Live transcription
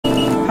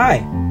Hi,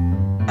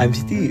 I'm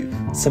Steve.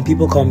 Some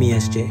people call me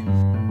SJ.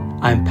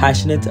 I'm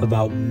passionate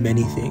about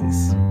many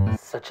things,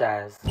 such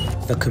as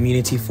the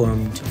community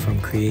formed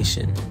from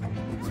creation,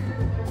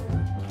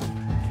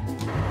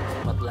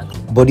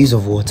 bodies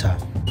of water,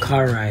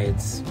 car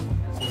rides,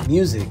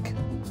 music,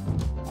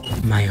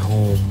 my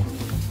home,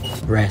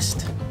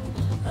 rest,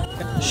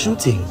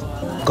 shooting,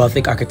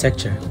 Gothic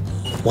architecture,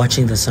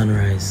 watching the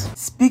sunrise.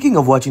 Speaking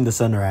of watching the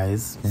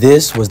sunrise,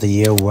 this was the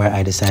year where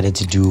I decided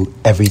to do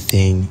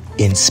everything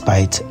in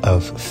spite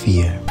of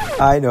fear.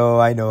 I know.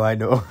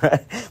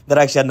 That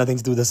actually had nothing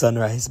to do with the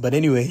sunrise. But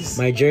anyways,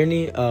 my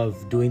journey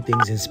of doing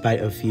things in spite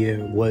of fear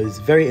was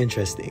very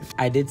interesting.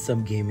 I did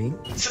some gaming.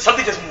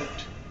 Something just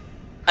moved.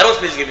 I don't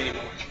play this game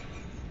anymore.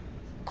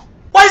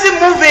 Why is it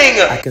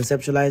moving? I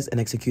conceptualized and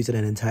executed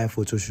an entire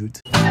photo shoot.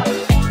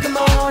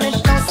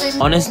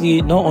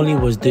 Honestly, not only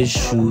was this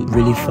shoot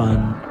really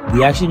fun,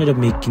 we actually ended up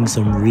making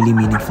some really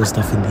meaningful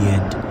stuff in the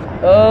end.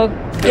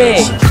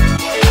 Okay.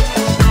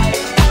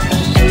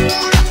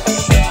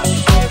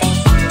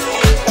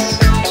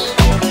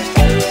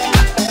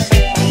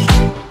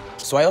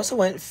 So I also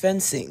went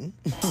fencing.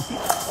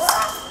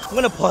 I'm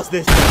gonna pause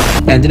this.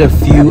 And did a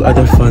few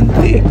other fun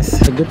things.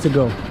 So good to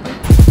go.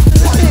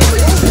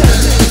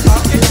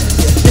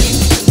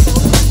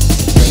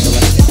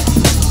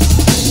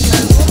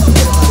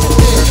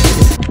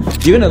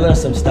 You're gonna learn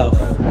some stuff,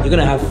 you're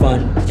gonna have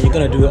fun, and you're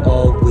gonna do it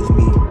all with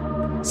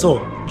me. So,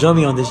 join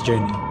me on this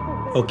journey.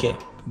 Okay,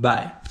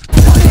 bye.